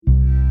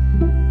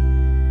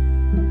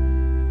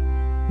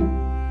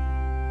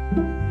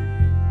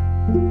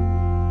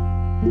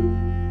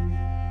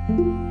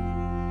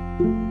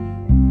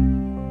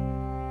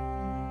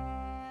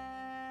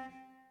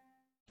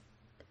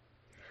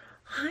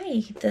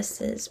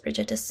This is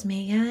Bridget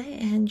Dismaya,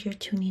 and you're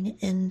tuning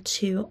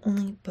into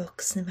Only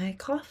Books in My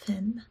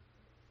Coffin.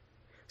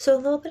 So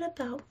a little bit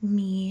about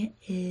me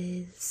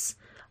is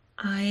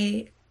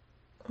I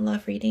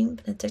love reading,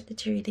 been addicted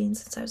to reading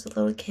since I was a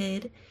little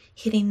kid,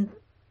 hitting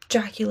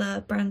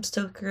Dracula, Bram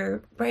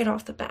Stoker right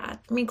off the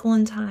bat, Wrinkle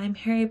in Time,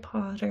 Harry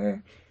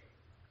Potter,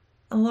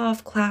 a lot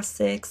of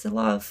classics, a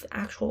lot of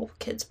actual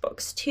kids'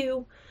 books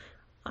too.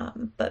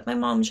 But my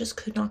mom just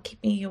could not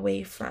keep me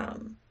away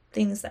from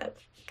things that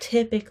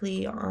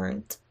typically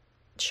aren't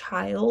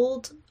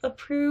child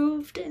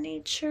approved in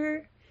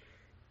nature.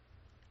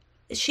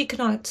 She could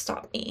not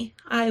stop me.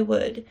 I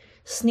would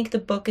sneak the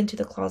book into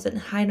the closet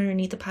and hide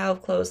underneath a pile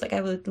of clothes. Like, I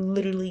would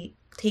literally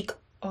take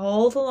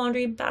all the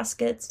laundry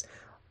baskets,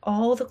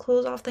 all the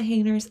clothes off the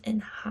hangers,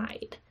 and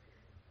hide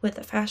with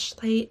a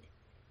flashlight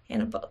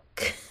and a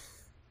book.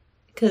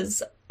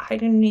 Because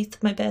hiding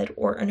underneath my bed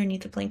or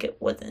underneath a blanket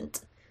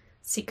wasn't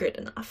secret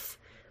enough.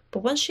 But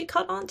once she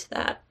caught on to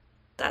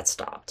that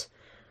stopped.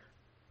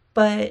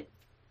 But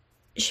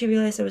she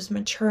realized I was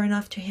mature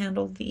enough to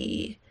handle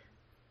the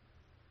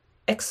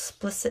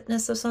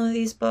explicitness of some of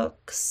these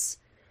books,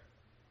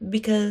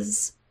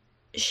 because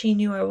she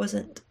knew I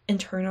wasn't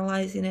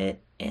internalizing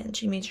it, and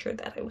she made sure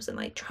that I wasn't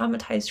like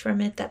traumatized from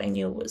it, that I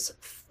knew it was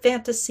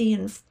fantasy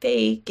and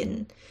fake,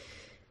 and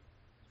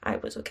I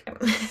was okay.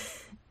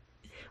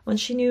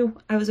 Once she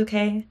knew I was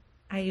okay,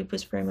 I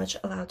was very much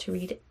allowed to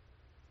read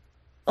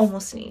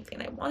almost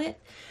anything I wanted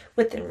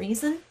within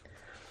reason.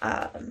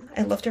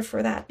 I loved her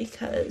for that,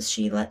 because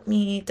she let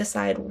me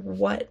decide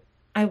what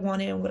I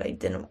wanted and what I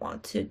didn't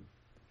want to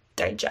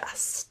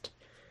digest.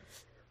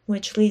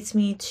 Which leads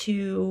me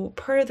to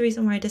part of the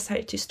reason why I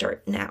decided to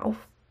start now.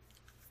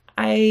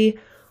 I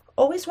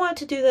always wanted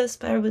to do this,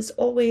 but I was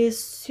always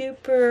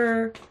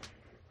super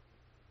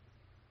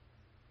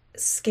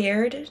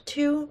scared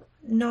to,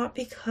 not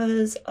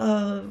because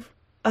of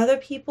other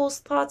people's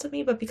thoughts of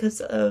me, but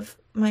because of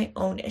my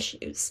own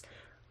issues.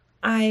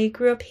 I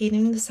grew up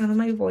hating the sound of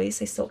my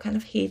voice. I still kind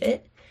of hate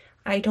it.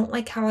 I don't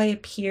like how I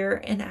appear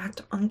and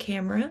act on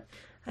camera.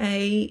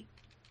 I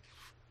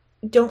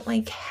don't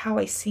like how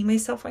I see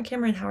myself on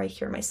camera and how I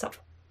hear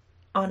myself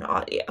on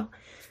audio.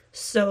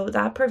 So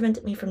that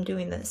prevented me from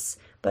doing this.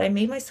 But I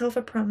made myself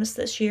a promise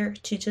this year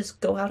to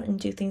just go out and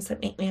do things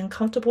that make me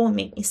uncomfortable and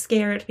make me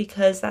scared,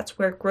 because that's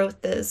where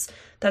growth is.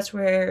 That's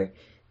where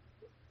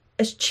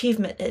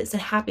achievement is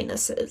and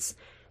happiness is.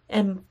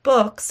 And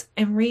books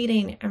and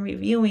reading and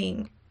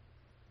reviewing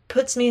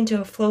puts me into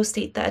a flow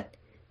state that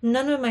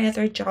none of my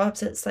other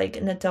jobs as like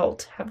an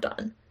adult have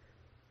done.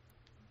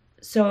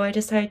 So I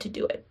decided to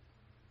do it.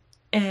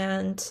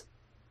 And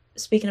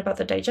speaking about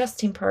the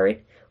digesting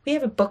part, we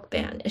have a book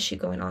ban issue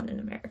going on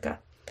in America.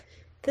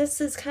 This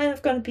is kind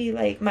of going to be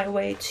like my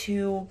way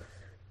to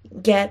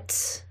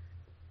get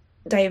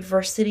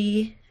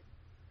diversity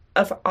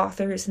of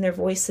authors and their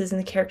voices and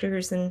the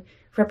characters and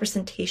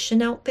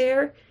representation out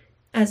there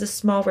as a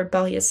small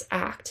rebellious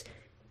act.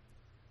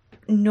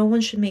 No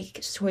one should make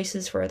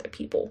choices for other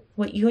people.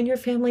 What you and your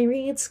family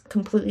reads,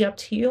 completely up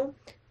to you.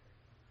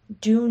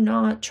 Do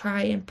not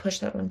try and push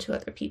that onto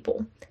other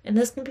people. And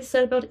this can be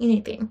said about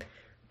anything,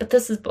 but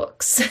this is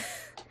books.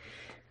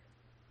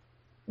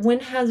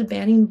 When has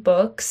banning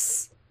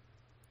books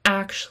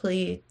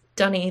actually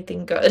done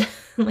anything good?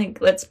 Like,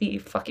 let's be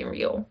fucking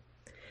real.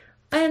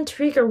 And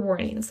trigger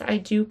warnings. I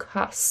do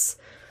cuss.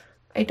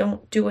 I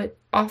don't do it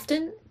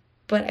often,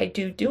 but I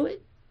do it.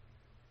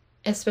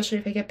 Especially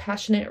if I get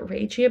passionate or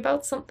ragey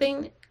about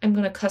something, I'm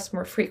going to cuss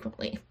more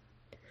frequently.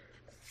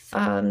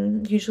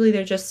 Usually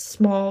they're just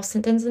small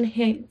sentence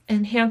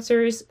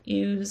enhancers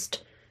used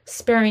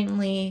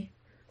sparingly,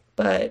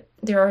 but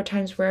there are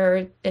times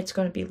where it's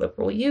going to be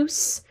liberal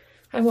use.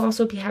 I will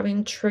also be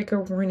having trigger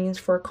warnings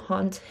for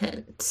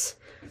content.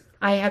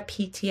 I have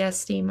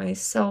PTSD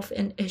myself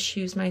and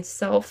issues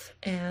myself,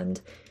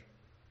 and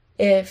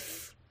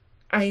if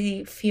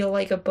I feel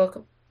like a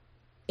book,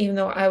 even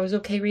though I was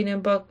okay reading a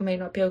book, might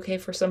not be okay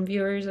for some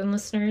viewers and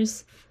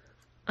listeners,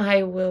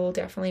 I will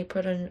definitely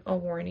put in a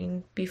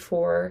warning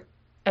before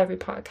every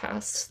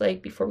podcast,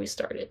 like before we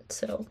started.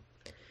 So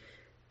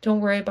don't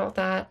worry about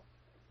that.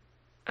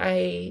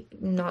 I'm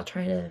not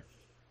trying to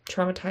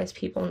traumatize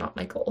people, not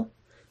my goal.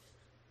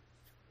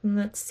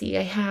 Let's see,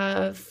 I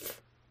have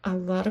a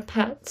lot of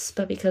pets,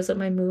 but because of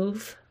my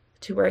move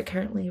to where I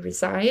currently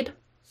reside,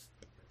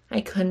 I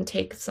couldn't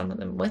take some of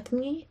them with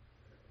me,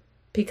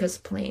 because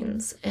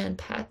planes and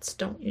pets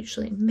don't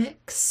usually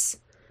mix.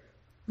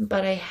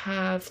 But I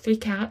have 3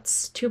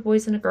 cats, 2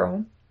 boys and a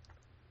girl.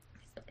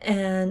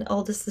 And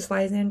eldest is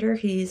Lysander.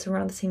 He's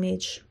around the same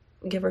age,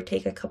 give or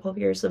take a couple of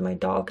years, of my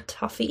dog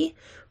Tuffy,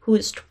 who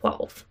is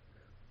 12.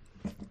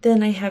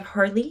 Then I have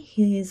Harley.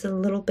 He's a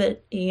little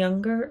bit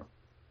younger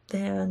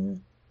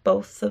than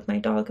both of my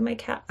dog and my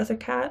other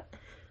cat,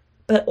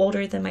 but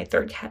older than my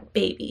 3rd cat,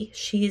 Baby.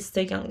 She's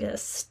the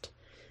youngest.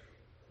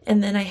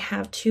 And then I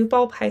have 2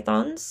 ball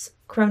pythons,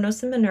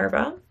 Kronos and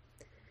Minerva.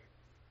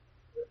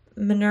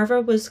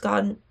 Minerva was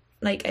gotten,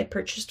 like, I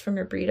purchased from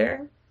a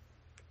breeder,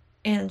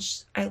 and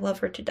I love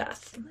her to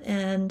death.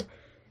 And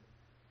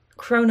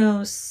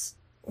Kronos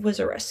was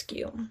a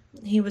rescue.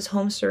 He was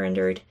home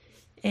surrendered,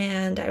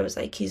 and I was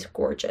like, he's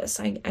gorgeous.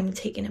 I'm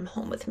taking him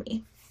home with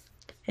me.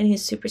 And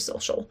he's super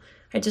social.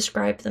 I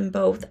described them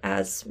both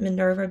as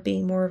Minerva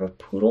being more of a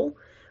poodle,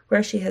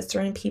 where she has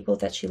certain people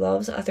that she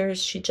loves,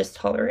 others she just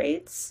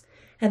tolerates.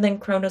 And then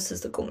Kronos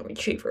is the golden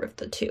retriever of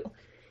the two.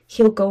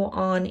 He'll go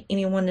on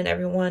anyone and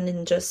everyone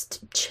and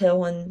just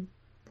chill and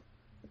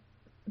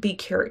be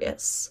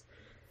curious.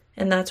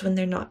 And that's when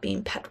they're not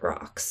being pet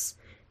rocks.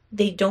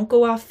 They don't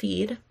go off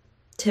feed.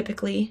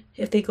 Typically,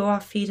 if they go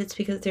off feed, it's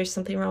because there's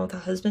something wrong with the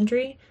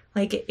husbandry.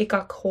 Like, it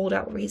got cold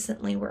out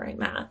recently where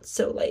I'm at.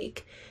 So,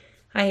 like,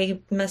 I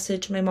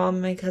messaged my mom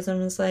and my cousin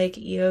and was like,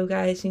 yo,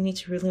 guys, you need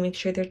to really make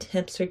sure their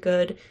temps are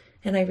good.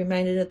 And I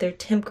reminded of their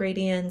temp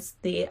gradients,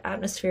 the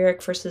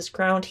atmospheric versus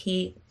ground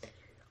heat,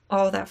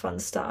 all that fun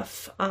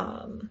stuff.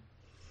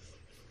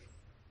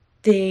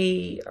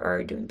 They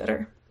are doing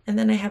better. And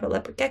then I have a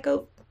leopard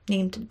gecko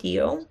named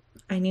Dio.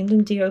 I named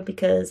him Dio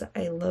because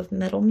I love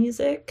metal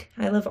music.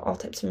 I love all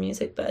types of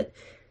music, but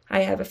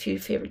I have a few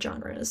favorite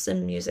genres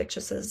in music,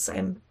 just as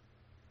I'm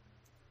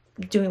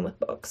doing with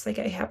books. Like,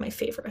 I have my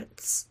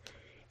favorites.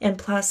 And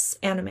plus,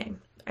 anime.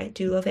 I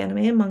do love anime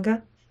and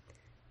manga.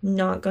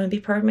 Not going to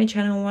be part of my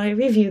channel when I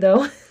review,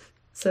 though.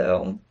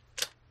 So,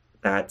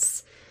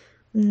 that's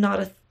not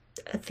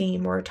a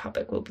theme or a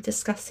topic we'll be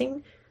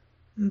discussing.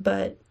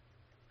 But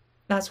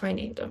that's why I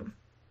named them.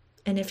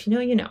 And if you know,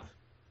 you know.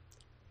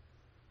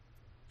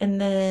 And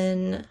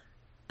then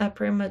that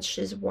pretty much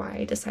is why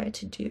I decided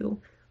to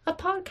do a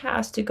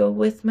podcast to go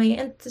with my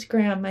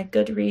Instagram, my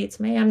Goodreads,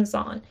 my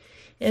Amazon,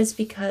 is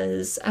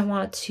because I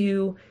want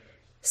to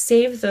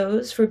save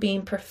those for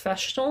being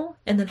professional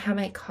and then have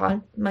my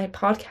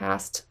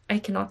podcast. I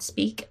cannot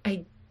speak.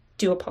 I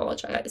do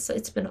apologize.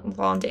 It's been a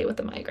long day with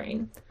a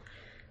migraine.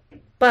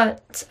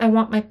 But I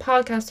want my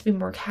podcast to be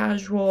more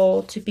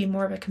casual, to be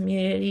more of a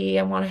community.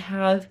 I want to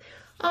have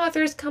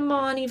authors come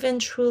on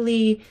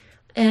eventually,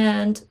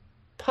 and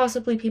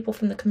possibly people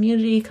from the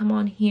community come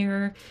on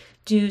here,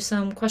 do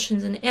some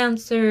questions and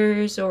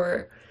answers,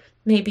 or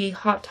maybe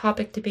hot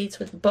topic debates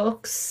with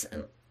books,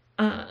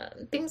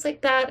 things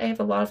like that. I have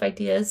a lot of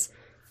ideas.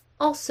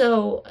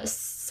 Also, a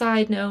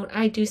side note,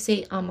 I do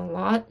say a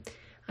lot.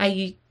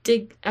 I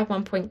did at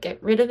one point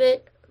get rid of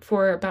it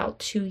for about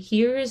 2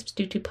 years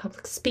due to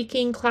public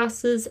speaking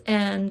classes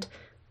and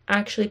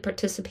actually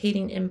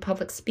participating in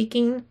public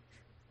speaking.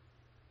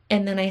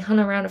 And then I hung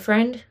around a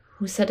friend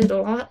who said it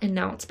a lot, and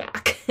now it's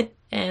back.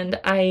 And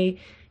I'm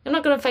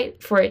not going to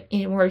fight for it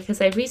anymore because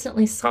I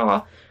recently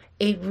saw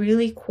a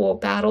really cool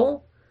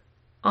battle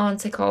on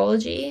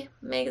Psychology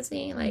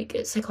magazine. Like,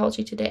 it's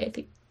Psychology Today, I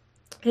think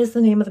is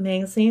the name of the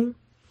magazine.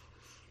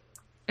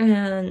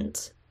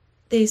 And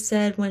they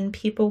said when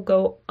people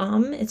go,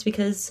 it's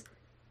because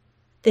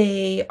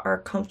they are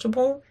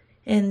comfortable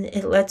and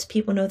it lets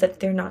people know that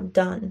they're not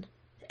done.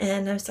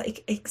 And I was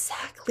like,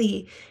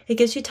 exactly. It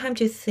gives you time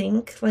to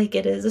think. Like,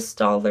 it is a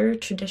scholar,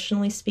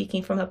 traditionally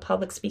speaking, from a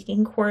public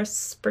speaking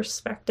course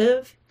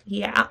perspective.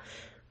 Yeah.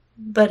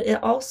 But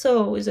it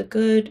also is a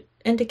good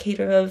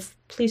indicator of,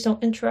 please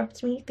don't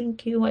interrupt me.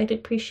 Thank you. I'd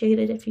appreciate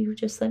it if you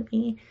just let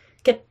me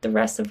get the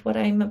rest of what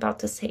I'm about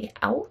to say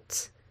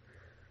out.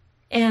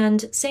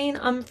 And saying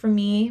for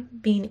me,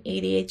 being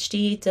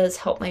ADHD, does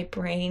help my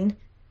brain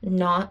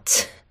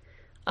not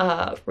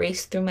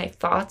race through my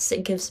thoughts.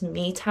 It gives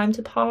me time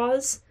to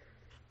pause,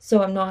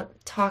 so I'm not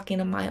talking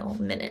a mile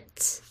a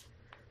minute.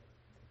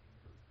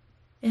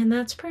 And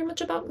that's pretty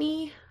much about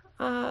me.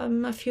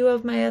 A few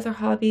of my other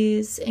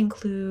hobbies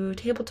include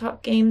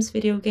tabletop games,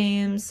 video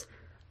games,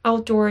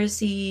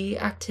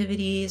 outdoorsy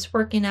activities,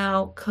 working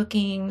out,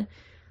 cooking.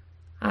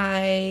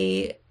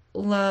 I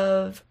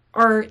love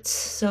art,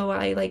 so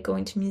I like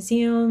going to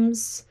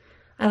museums.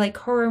 I like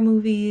horror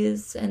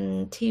movies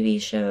and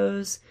TV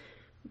shows.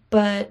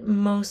 But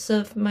most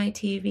of my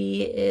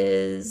TV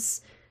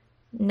is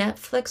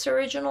Netflix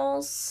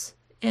originals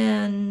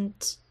and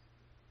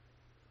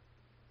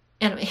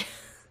anime.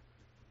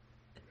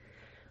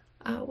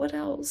 What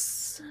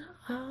else?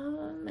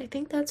 I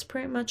think that's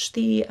pretty much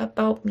the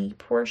about me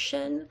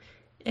portion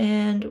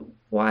and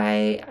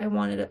why I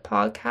wanted a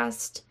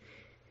podcast.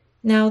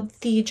 Now,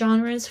 the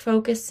genre is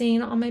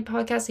focusing on my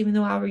podcast, even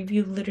though I'll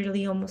review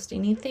literally almost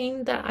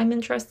anything that I'm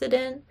interested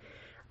in.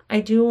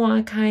 I do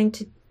want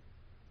to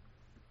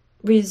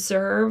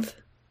reserve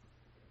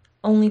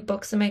only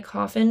books in my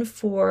coffin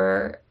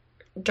for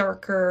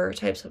darker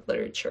types of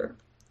literature,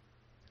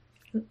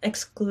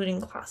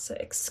 excluding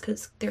classics,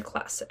 because they're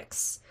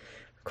classics.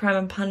 Crime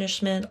and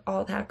Punishment,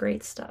 all that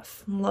great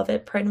stuff. Love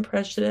it. Pride and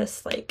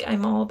Prejudice, like,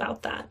 I'm all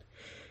about that.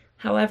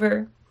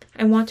 However,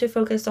 I want to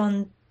focus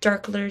on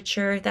dark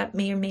literature that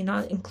may or may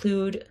not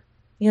include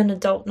young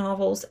adult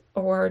novels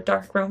or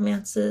dark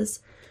romances.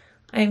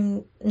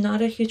 I'm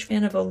not a huge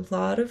fan of a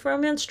lot of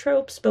romance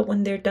tropes, but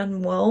when they're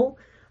done well,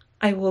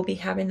 I will be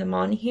having them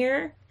on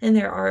here. And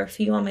there are a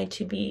few on my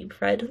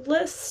to-be-read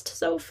list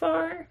so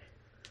far,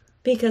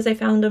 because I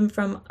found them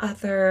from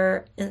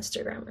other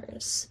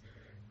Instagrammers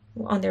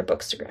on their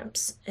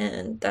bookstagrams.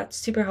 And that's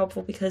super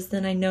helpful because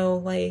then I know,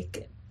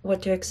 like,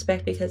 what to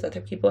expect because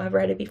other people have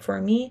read it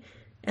before me.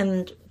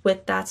 And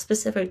with that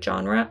specific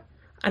genre,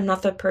 I'm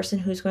not the person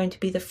who's going to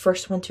be the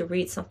first one to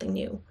read something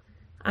new.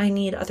 I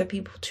need other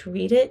people to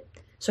read it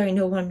so I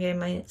know what I'm getting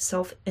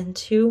myself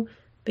into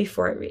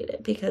before I read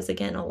it. Because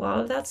again, a lot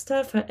of that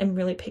stuff I'm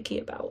really picky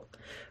about.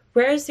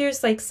 Whereas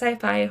there's like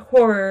sci-fi,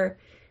 horror,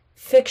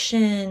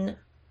 fiction,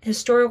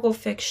 historical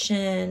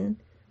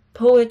fiction,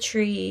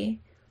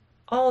 poetry,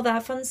 all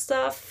that fun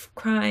stuff,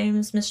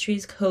 crimes,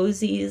 mysteries,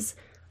 cozies,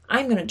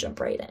 I'm going to jump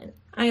right in.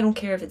 I don't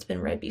care if it's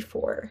been read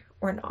before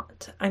or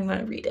not. I'm going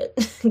to read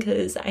it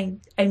because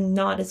I'm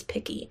not as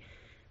picky.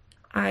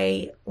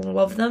 I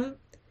love them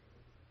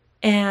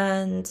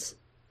and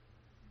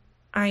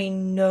I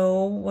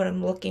know what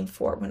I'm looking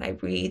for when I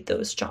read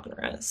those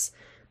genres.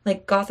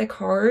 Like gothic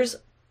horrors,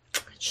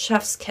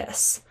 chef's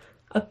kiss,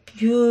 a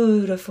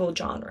beautiful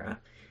genre.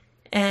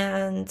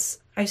 And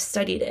I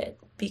studied it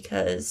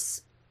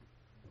because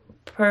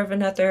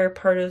another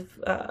part of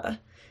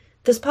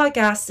this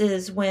podcast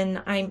is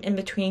when I'm in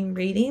between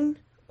reading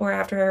or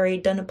after I already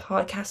done a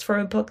podcast for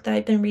a book that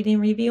I've been reading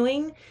and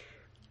reviewing.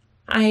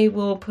 I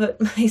will put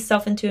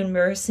myself into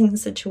embarrassing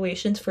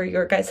situations for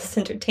your guys'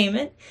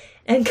 entertainment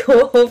and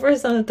go over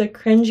some of the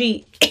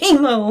cringy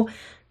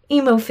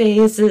emo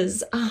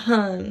phases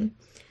of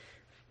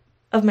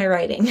my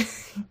writing.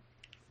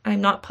 I'm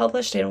not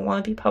published. I don't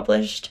want to be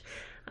published.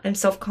 I'm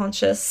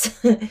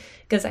self-conscious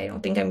because I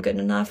don't think I'm good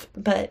enough.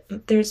 But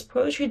there's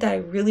poetry that I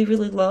really,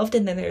 really loved.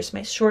 And then there's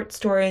my short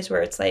stories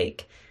where it's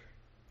like,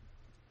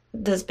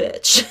 this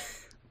bitch.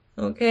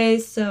 Okay,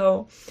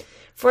 so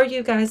for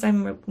you guys,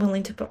 I'm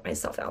willing to put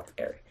myself out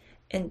there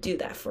and do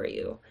that for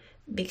you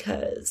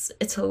because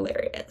it's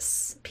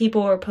hilarious.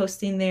 People are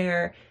posting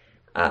their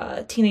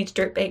teenage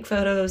dirtbag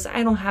photos.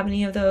 I don't have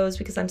any of those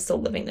because I'm still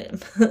living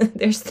them.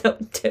 There's no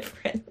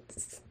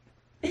difference.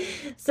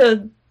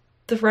 So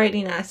the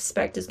writing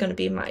aspect is going to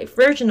be my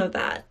version of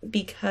that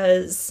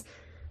because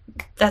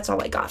that's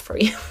all I got for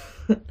you.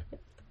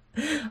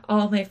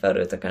 All of my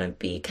photos are going to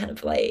be kind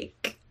of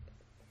like,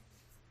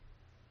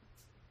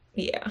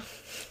 yeah.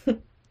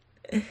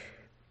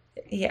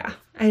 Yeah,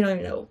 I don't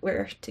even know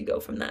where to go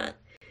from that.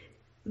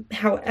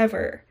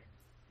 However,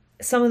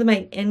 some of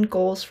my end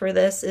goals for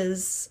this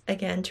is,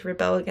 again, to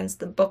rebel against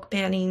the book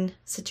banning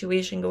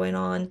situation going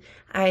on.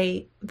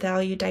 I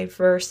value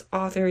diverse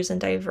authors and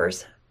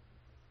diverse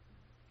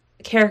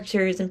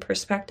characters and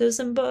perspectives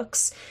in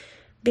books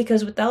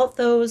because without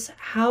those,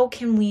 how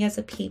can we as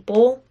a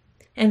people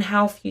and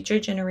how future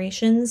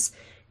generations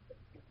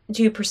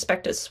do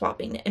perspective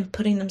swapping and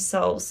putting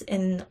themselves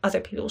in other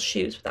people's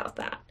shoes without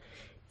that?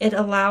 It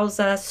allows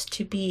us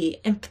to be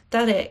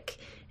empathetic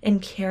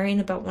and caring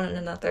about one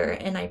another.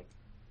 And I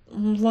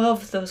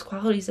love those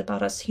qualities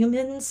about us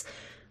humans,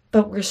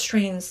 but we're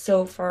straying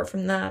so far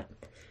from that.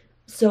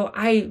 So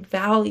I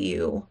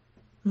value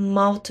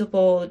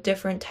multiple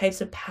different types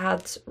of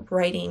paths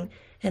writing,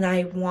 and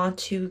I want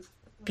to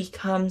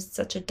become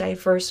such a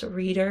diverse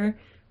reader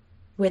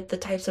with the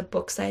types of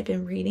books I've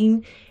been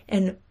reading.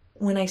 And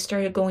when I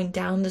started going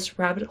down this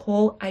rabbit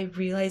hole, I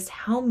realized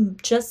how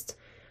just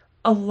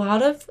a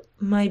lot of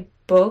my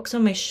books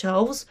on my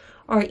shelves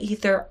are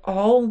either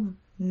all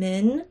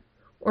men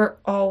or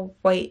all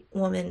white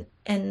women,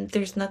 and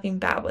there's nothing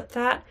bad with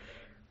that,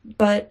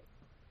 but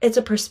it's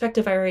a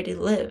perspective I already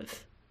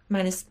live,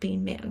 minus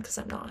being man, because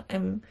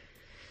I'm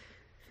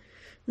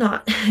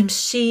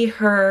she,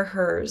 her,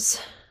 hers.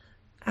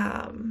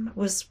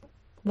 Was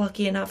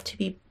lucky enough to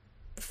be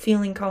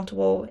feeling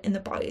comfortable in the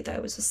body that I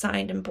was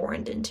assigned and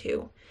born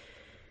into.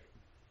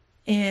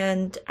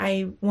 And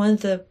one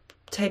of the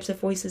types of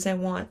voices I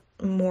want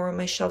more on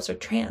my shelves are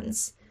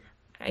trans.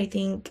 I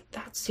think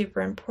that's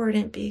super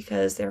important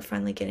because they're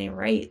finally getting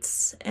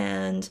rights,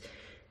 and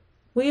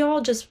we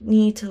all just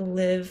need to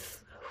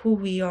live who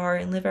we are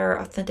and live our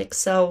authentic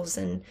selves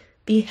and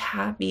be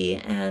happy.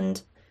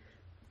 And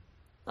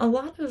a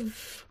lot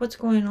of what's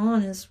going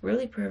on is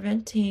really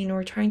preventing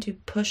or trying to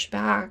push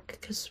back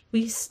because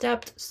we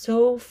stepped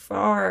so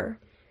far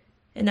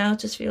and now it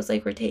just feels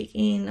like we're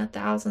taking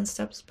 1,000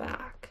 steps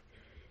back.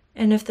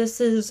 And if this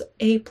is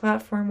a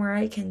platform where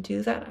I can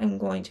do that, I'm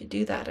going to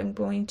do that. I'm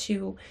going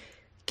to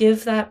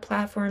give that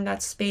platform,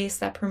 that space,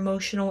 that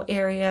promotional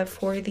area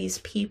for these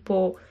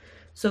people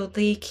so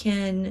they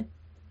can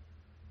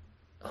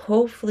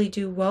hopefully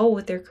do well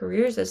with their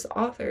careers as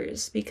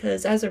authors,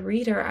 because as a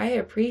reader, I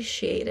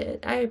appreciate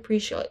it. I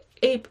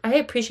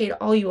appreciate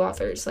all you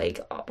authors. I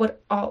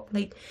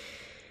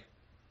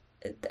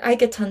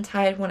get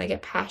tongue-tied when I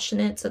get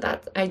passionate, so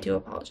that I do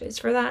apologize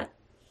for that.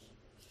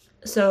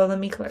 So let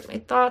me collect my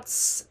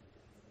thoughts.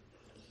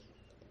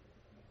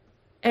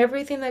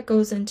 Everything that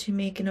goes into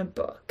making a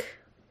book,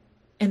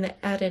 and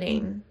the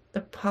editing,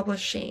 the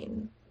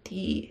publishing,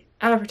 the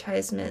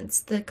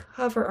advertisements, the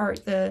cover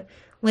art, the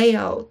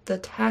layout, the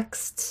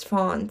texts,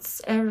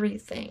 fonts,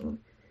 everything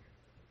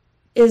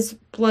is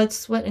blood,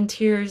 sweat, and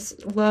tears,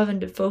 love,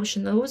 and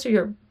devotion. Those are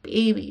your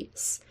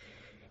babies.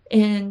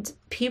 And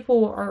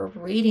people are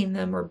rating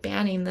them or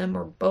banning them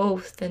or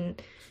both. And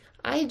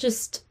I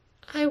just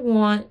I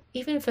want,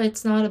 even if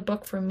it's not a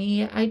book for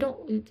me,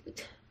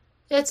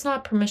 it's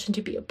not permission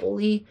to be a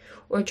bully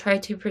or try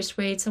to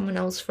persuade someone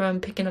else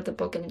from picking up the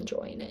book and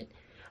enjoying it.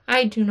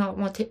 I do not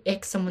want to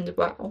ick someone's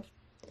wow.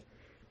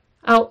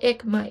 I'll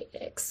ick my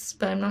icks,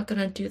 but I'm not going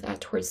to do that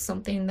towards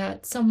something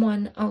that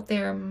someone out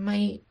there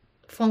might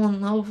fall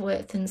in love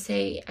with and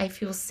say, I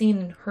feel seen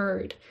and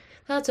heard.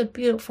 That's a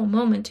beautiful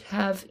moment to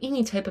have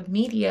any type of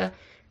media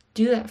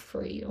do that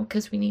for you,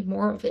 because we need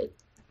more of it.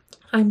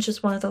 I'm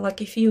just one of the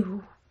lucky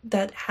few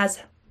that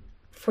has,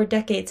 for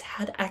decades,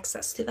 had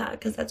access to that,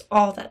 because that's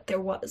all that there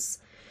was.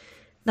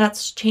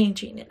 That's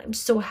changing, and I'm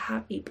so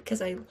happy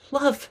because I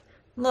love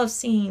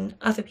seeing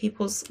other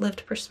people's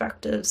lived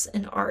perspectives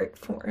in art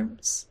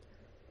forms.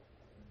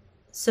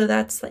 So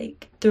that's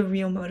like the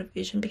real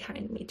motivation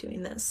behind me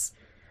doing this.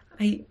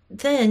 I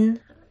then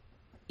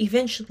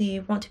eventually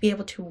want to be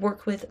able to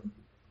work with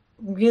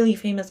really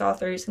famous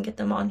authors and get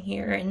them on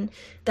here, and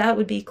that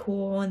would be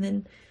cool, and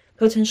then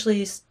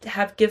potentially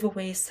have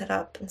giveaways set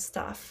up and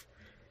stuff.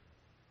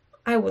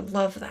 I would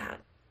love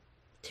that,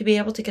 to be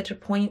able to get to a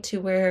point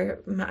to where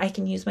I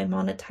can use my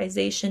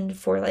monetization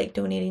for like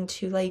donating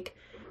to like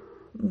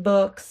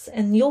books.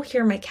 And you'll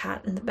hear my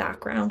cat in the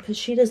background because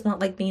she does not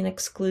like being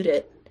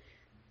excluded,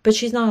 but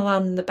she's not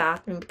allowed in the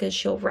bathroom because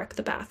she'll wreck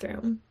the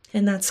bathroom.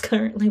 And that's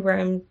currently where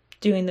I'm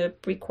doing the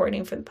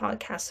recording for the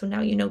podcast. So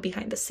now you know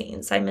behind the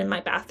scenes, I'm in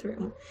my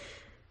bathroom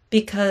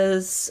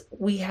because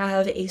we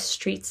have a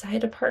street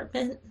side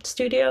apartment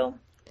studio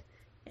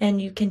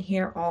and you can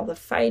hear all the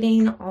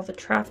fighting, all the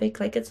traffic.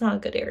 Like, it's not a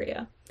good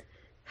area.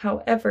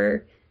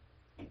 However,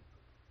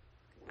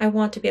 I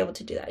want to be able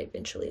to do that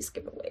eventually, as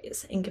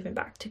giveaways and giving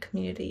back to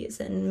communities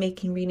and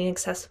making reading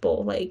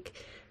accessible. Like,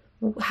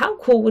 how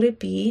cool would it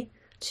be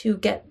to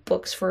get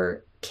books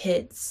for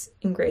kids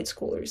and grade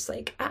schoolers?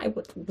 Like, I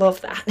would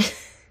love that.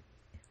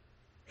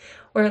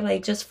 Or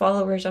like just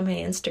followers on my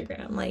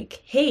Instagram,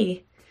 like,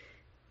 hey,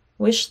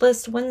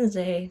 Wishlist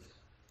Wednesday.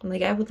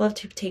 Like, I would love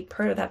to take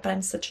part of that, but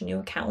I'm such a new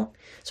account.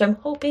 So I'm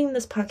hoping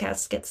this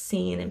podcast gets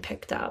seen and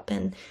picked up,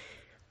 and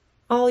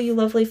all you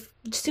lovely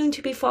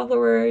soon-to-be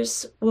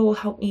followers will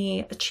help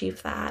me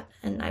achieve that,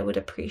 and I would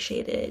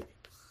appreciate it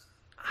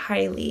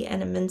highly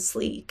and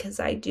immensely, because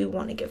I do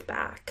want to give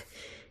back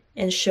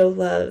and show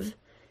love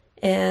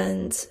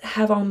and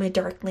have all my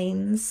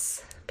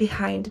darklings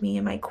behind me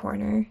in my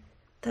corner.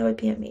 That would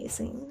be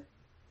amazing.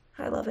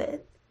 I love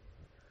it.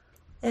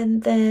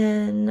 And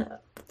then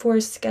for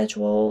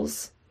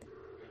schedules,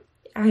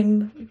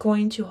 I'm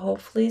going to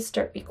hopefully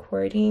start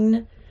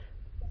recording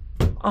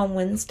on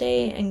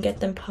Wednesday and get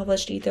them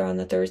published either on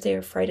the Thursday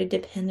or Friday,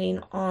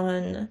 depending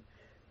on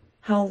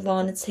how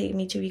long it's taking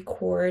me to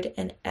record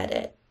and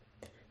edit.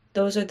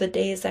 Those are the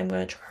days I'm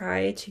going to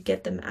try to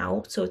get them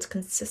out so it's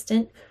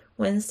consistent,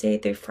 Wednesday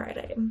through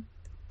Friday.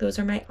 Those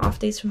are my off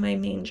days from my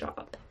main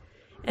job.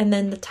 And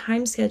then the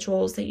time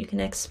schedules that you can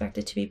expect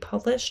it to be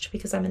published,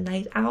 because I'm a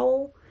night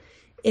owl,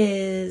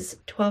 is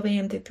 12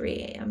 a.m. to 3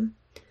 a.m.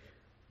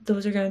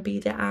 Those are going to be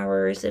the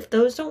hours. If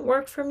those don't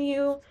work for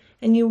you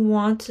and you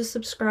want to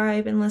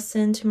subscribe and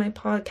listen to my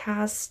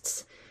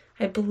podcasts,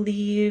 I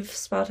believe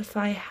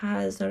Spotify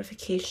has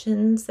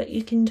notifications that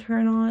you can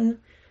turn on.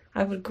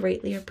 I would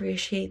greatly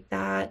appreciate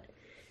that.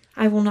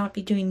 I will not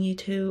be doing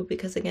YouTube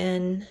because,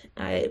 again,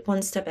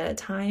 one step at a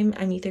time.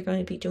 I'm either going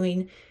to be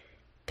doing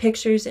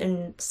pictures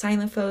and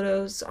silent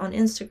photos on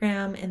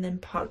Instagram and then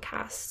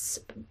podcasts.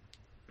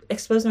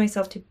 Exposing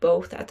myself to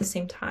both at the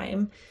same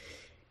time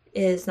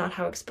is not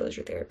how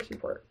exposure therapy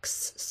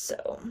works.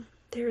 So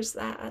there's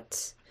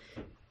that.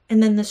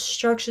 And then the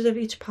structures of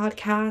each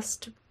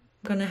podcast, I'm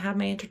going to have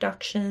my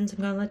introductions. I'm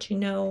going to let you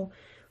know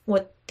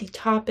what the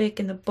topic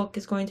and the book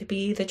is going to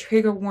be, the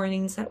trigger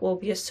warnings that will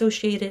be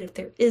associated if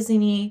there is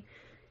any,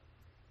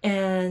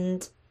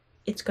 and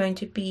it's going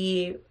to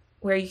be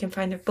where you can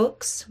find their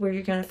books, where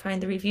you're going to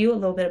find the review, a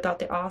little bit about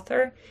the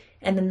author,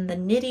 and then the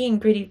nitty and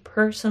gritty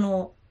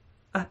personal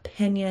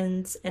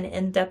opinions and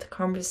in-depth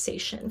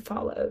conversation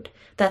followed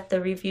that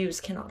the reviews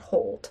cannot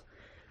hold.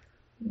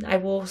 I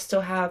will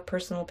still have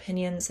personal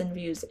opinions and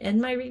views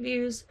in my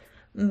reviews,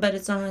 but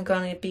it's not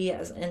going to be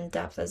as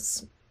in-depth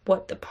as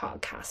what the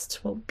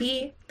podcast will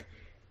be.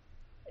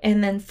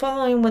 And then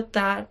following with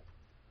that,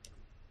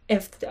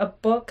 if a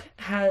book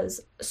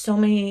has so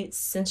many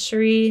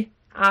sensory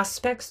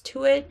aspects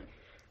to it,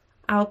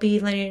 I'll be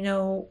letting you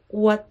know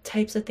what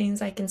types of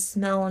things I can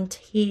smell and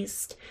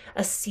taste,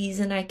 a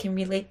season I can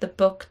relate the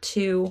book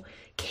to,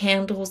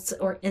 candles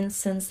or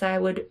incense that I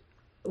would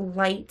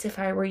light if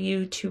I were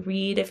you to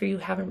read if you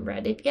haven't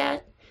read it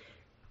yet,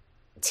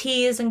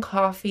 teas and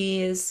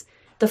coffees,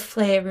 the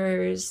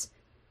flavors,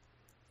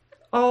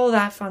 all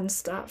that fun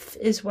stuff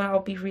is what I'll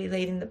be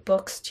relating the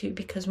books to,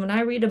 because when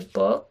I read a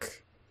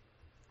book,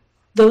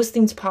 those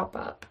things pop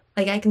up.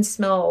 Like, I can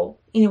smell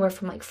anywhere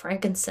from like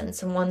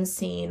frankincense in one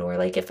scene, or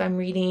like if I'm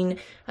reading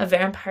a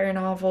vampire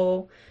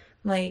novel,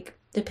 like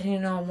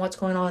depending on what's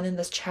going on in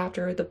this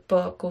chapter of the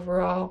book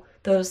overall,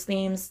 those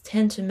themes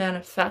tend to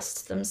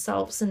manifest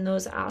themselves in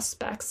those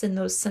aspects, in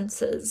those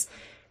senses.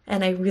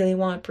 And I really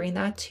want to bring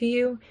that to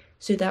you.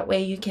 so that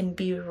way you can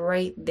be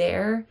right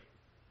there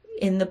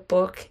in the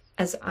book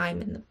as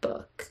I'm in the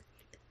book.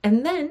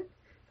 And then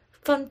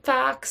fun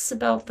facts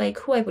about like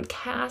who I would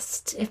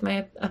cast if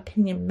my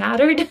opinion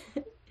mattered,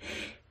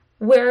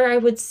 where I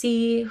would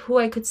see, who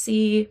I could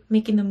see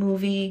making the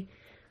movie,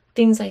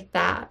 things like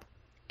that.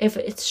 If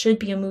it should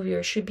be a movie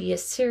or should be a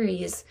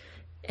series,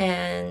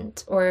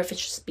 and or if it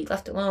should just be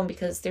left alone,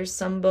 because there's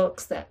some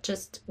books that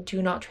just do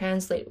not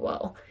translate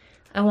well.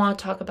 I want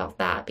to talk about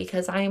that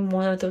because I am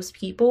one of those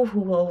people who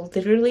will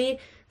literally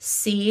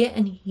see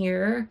and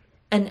hear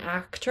an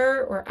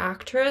actor or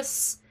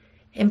actress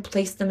and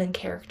place them in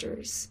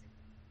characters.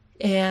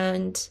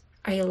 And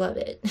I love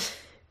it.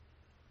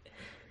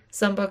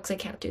 Some books I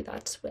can't do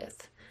that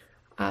with,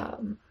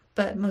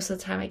 but most of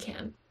the time I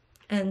can.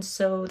 And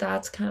so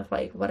that's kind of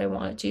like what I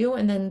want to do.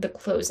 And then the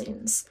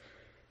closings.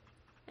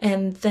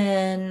 And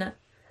then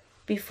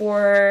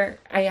before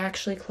I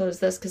actually close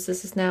this, because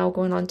this is now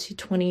going on to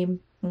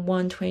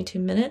 22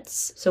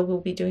 minutes, so we'll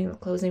be doing the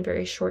closing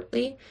very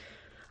shortly,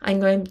 I'm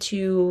going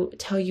to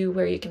tell you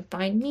where you can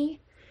find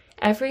me.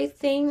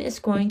 Everything is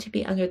going to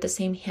be under the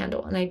same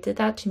handle, and I did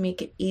that to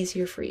make it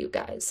easier for you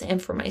guys and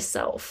for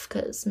myself,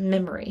 because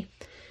memory.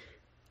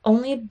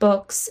 Only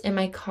Books in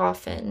My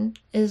Coffin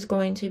is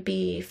going to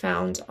be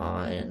found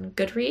on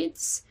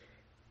Goodreads,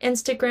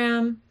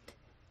 Instagram.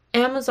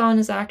 Amazon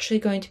is actually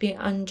going to be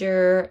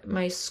under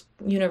my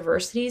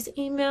university's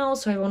email,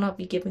 so I will not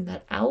be giving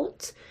that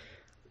out.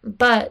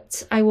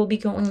 But I will be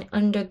going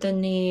under the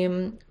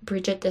name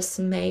Bridget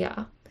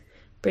Dismaya.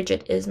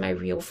 Bridget is my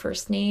real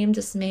first name.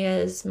 Dismaya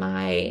is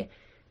my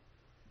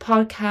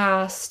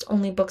podcast,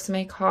 Only Books in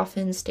My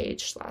Coffin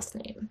staged last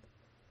name.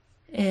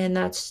 And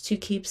that's to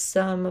keep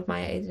some of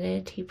my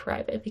identity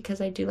private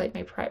because I do like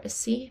my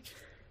privacy.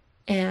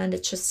 And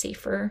it's just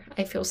safer.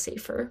 I feel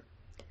safer.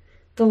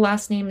 The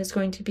last name is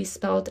going to be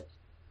spelled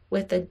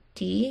with a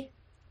D-I-S-M-A-Y-A.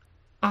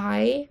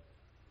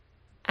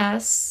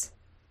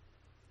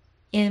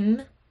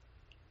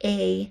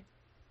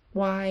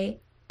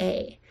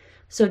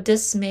 So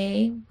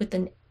dismay with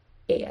an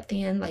A at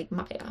the end, like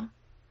Maya.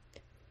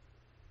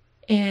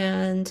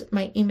 And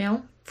my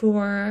email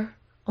for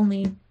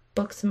Only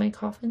Books in My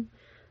Coffin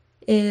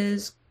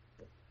is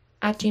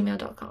at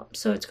gmail.com.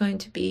 So it's going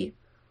to be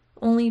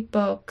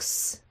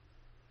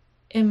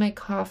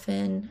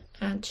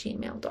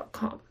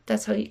onlybooksinmycoffin@gmail.com.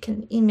 That's how you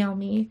can email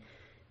me.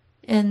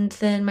 And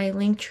then my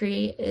link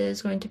tree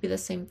is going to be the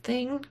same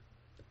thing.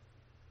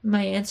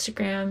 My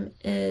Instagram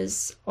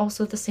is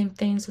also the same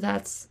thing, so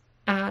that's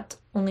at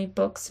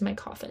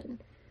onlybooksinmycoffin.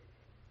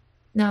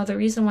 Now, the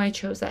reason why I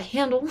chose that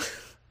handle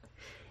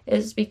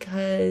is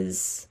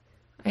because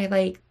I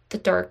like the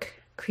dark,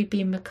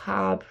 creepy,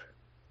 macabre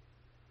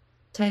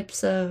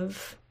types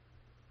of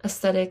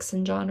aesthetics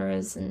and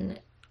genres and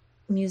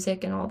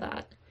music and all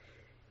that.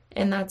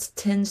 And that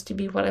tends to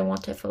be what I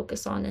want to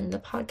focus on in the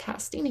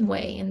podcast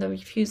anyway, in the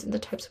reviews and the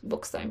types of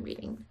books that I'm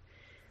reading.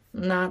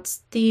 And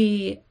that's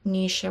the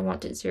niche I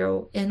want to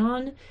zero in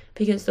on,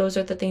 because those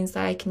are the things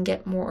that I can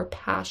get more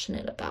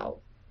passionate about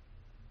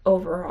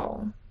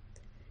overall.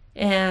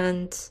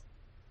 And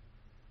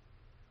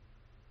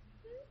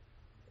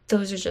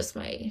those are just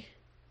my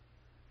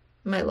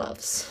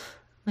loves.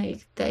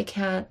 Like, I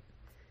can't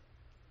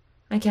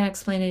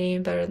explain it any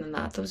better than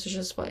that. Those are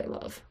just what I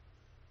love.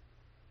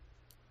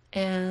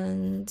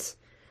 And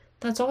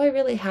that's all I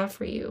really have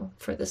for you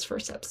for this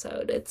first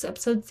episode. It's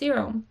episode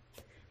 0,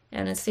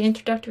 and it's the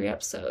introductory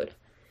episode.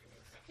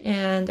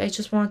 And I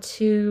just want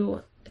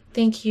to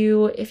thank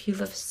you if you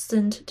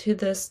listened to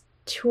this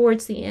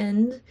towards the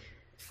end.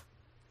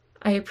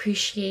 I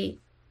appreciate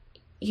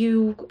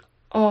you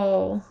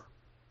all.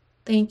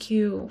 Thank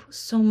you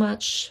so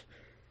much.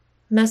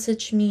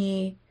 Message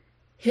me,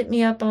 hit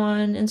me up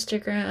on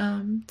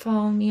Instagram,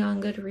 follow me on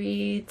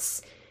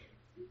Goodreads,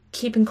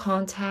 keep in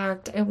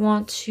contact. I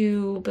want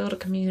to build a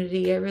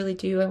community. I really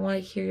do. I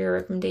want to hear your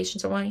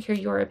recommendations. I want to hear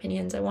your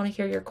opinions. I want to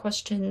hear your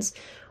questions.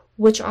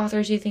 Which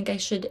authors you think I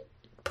should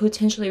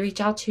potentially reach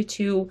out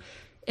to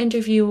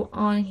interview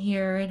on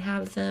here and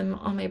have them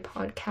on my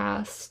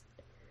podcast.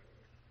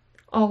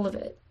 All of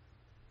it.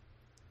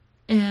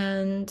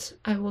 And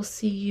I will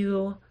see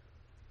you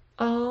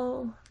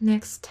all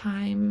next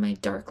time, my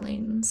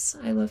darklings.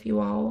 I love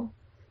you all.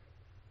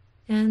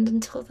 And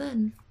until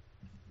then,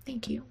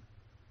 thank you.